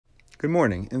Good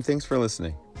morning, and thanks for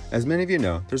listening. As many of you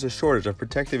know, there's a shortage of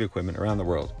protective equipment around the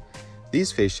world.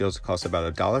 These face shields cost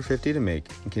about $1.50 to make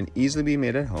and can easily be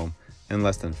made at home in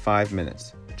less than 5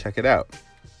 minutes. Check it out.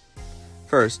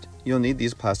 First, you'll need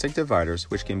these plastic dividers,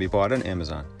 which can be bought on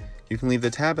Amazon. You can leave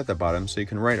the tab at the bottom so you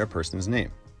can write a person's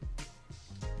name.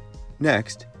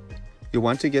 Next, you'll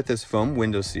want to get this foam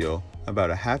window seal about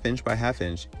a 1/2 inch by 1/2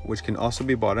 inch, which can also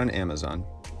be bought on Amazon.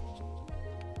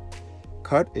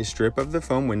 Cut a strip of the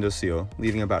foam window seal,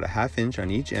 leaving about a 1/2 inch on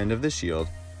each end of the shield,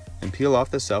 and peel off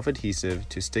the self-adhesive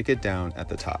to stick it down at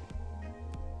the top.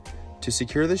 To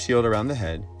secure the shield around the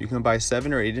head, you can buy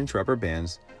 7 or 8 inch rubber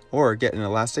bands, or get an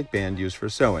elastic band used for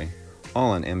sewing,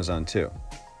 all on Amazon too.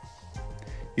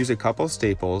 Use a couple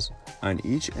staples on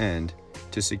each end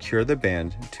to secure the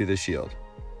band to the shield,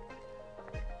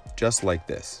 just like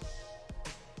this.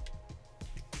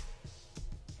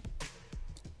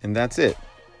 And that's it.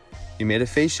 You made a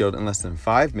face shield in less than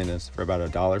 5 minutes for about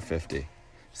 $1.50.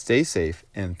 Stay safe,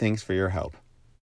 and thanks for your help.